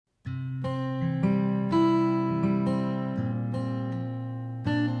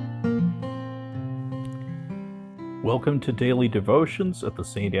Welcome to Daily Devotions at the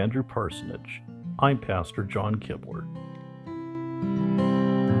St. Andrew Parsonage. I'm Pastor John Kibler.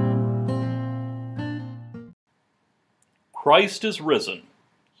 Christ is risen.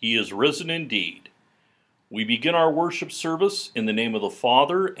 He is risen indeed. We begin our worship service in the name of the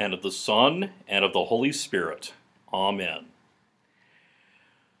Father, and of the Son, and of the Holy Spirit. Amen.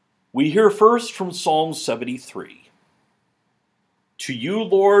 We hear first from Psalm 73. To you,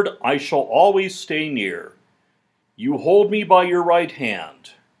 Lord, I shall always stay near. You hold me by your right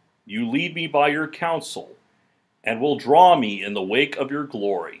hand. You lead me by your counsel, and will draw me in the wake of your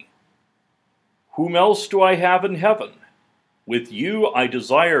glory. Whom else do I have in heaven? With you I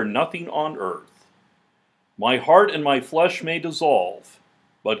desire nothing on earth. My heart and my flesh may dissolve,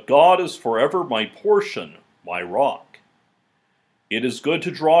 but God is forever my portion, my rock. It is good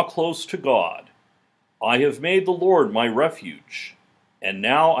to draw close to God. I have made the Lord my refuge, and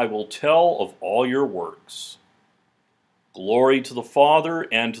now I will tell of all your works. Glory to the Father,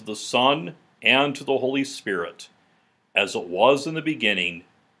 and to the Son, and to the Holy Spirit, as it was in the beginning,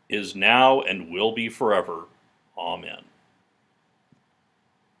 is now, and will be forever. Amen.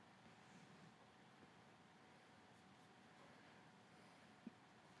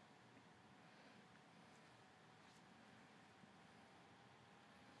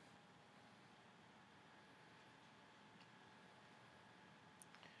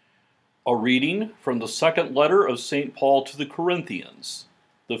 A reading from the second letter of St. Paul to the Corinthians,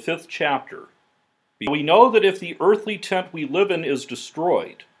 the 5th chapter. We know that if the earthly tent we live in is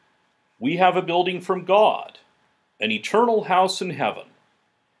destroyed, we have a building from God, an eternal house in heaven,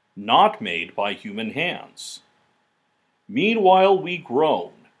 not made by human hands. Meanwhile we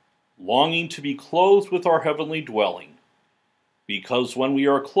groan, longing to be clothed with our heavenly dwelling, because when we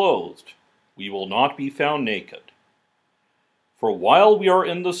are clothed, we will not be found naked. For while we are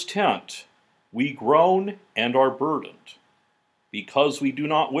in this tent, we groan and are burdened, because we do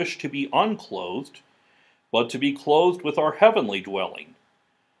not wish to be unclothed, but to be clothed with our heavenly dwelling,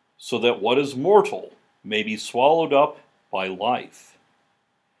 so that what is mortal may be swallowed up by life.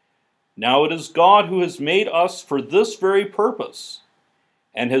 Now it is God who has made us for this very purpose,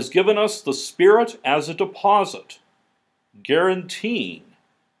 and has given us the Spirit as a deposit, guaranteeing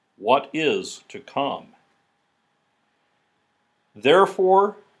what is to come.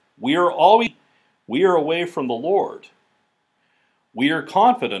 Therefore, we are away from the Lord. We are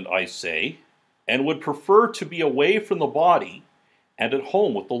confident, I say, and would prefer to be away from the body and at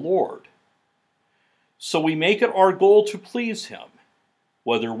home with the Lord. So we make it our goal to please Him,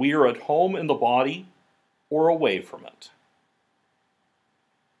 whether we are at home in the body or away from it.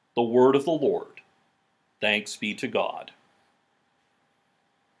 The word of the Lord. Thanks be to God.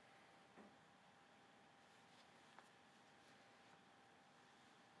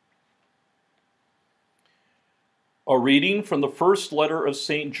 A reading from the first letter of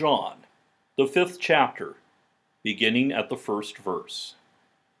St. John, the 5th chapter, beginning at the first verse.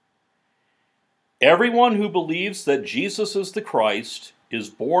 Everyone who believes that Jesus is the Christ is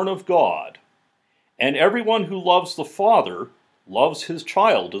born of God, and everyone who loves the Father loves his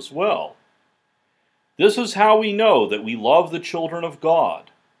child as well. This is how we know that we love the children of God,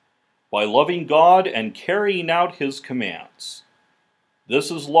 by loving God and carrying out His commands.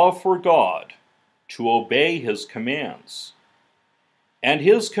 This is love for God, to obey His commands. And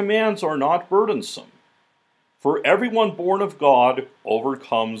His commands are not burdensome, for everyone born of God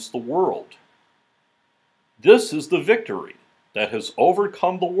overcomes the world. This is the victory that has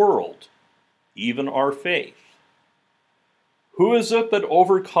overcome the world, even our faith. Who is it that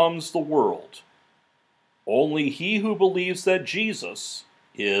overcomes the world? Only he who believes that Jesus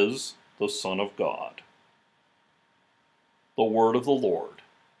is the Son of God. The word of the Lord.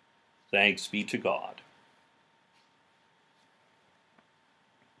 Thanks be to God.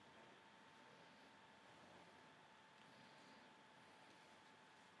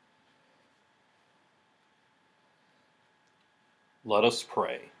 Let us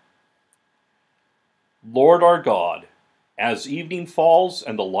pray. Lord our God, as evening falls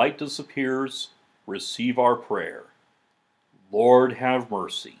and the light disappears, receive our prayer. Lord, have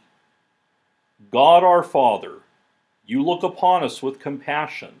mercy. God our Father, you look upon us with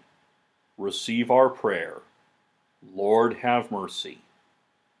compassion. Receive our prayer. Lord, have mercy.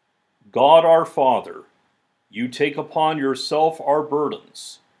 God our Father, you take upon yourself our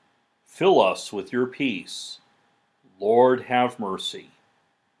burdens. Fill us with your peace. Lord, have mercy.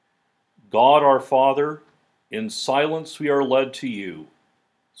 God our Father, in silence we are led to you.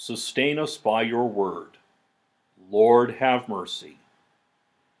 Sustain us by your word. Lord, have mercy.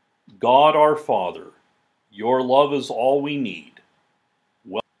 God our Father, your love is all we need.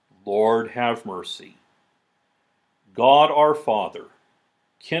 Lord, have mercy. God our Father,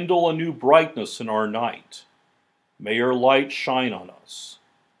 kindle a new brightness in our night. May your light shine on us.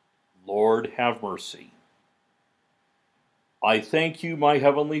 Lord, have mercy. I thank you, my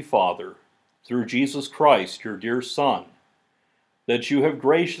heavenly Father, through Jesus Christ, your dear Son, that you have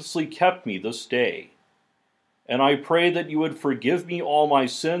graciously kept me this day. And I pray that you would forgive me all my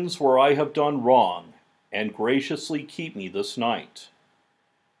sins where I have done wrong, and graciously keep me this night.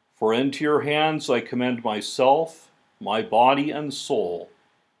 For into your hands I commend myself, my body and soul,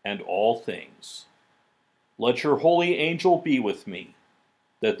 and all things. Let your holy angel be with me,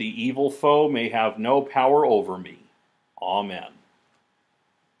 that the evil foe may have no power over me. Amen.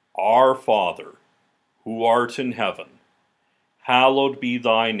 Our Father, who art in heaven, hallowed be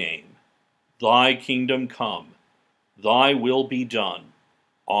thy name. Thy kingdom come, thy will be done,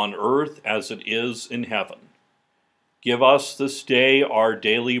 on earth as it is in heaven. Give us this day our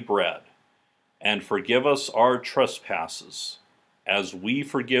daily bread, and forgive us our trespasses, as we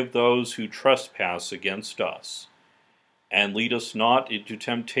forgive those who trespass against us. And lead us not into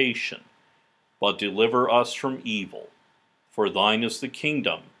temptation, but deliver us from evil. For thine is the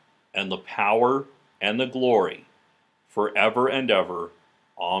kingdom, and the power, and the glory, forever and ever.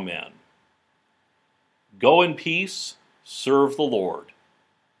 Amen. Go in peace, serve the Lord.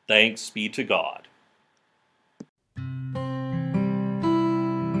 Thanks be to God.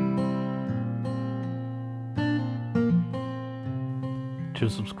 To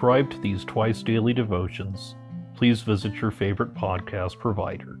subscribe to these twice daily devotions, please visit your favorite podcast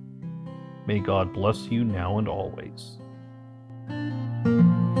provider. May God bless you now and always.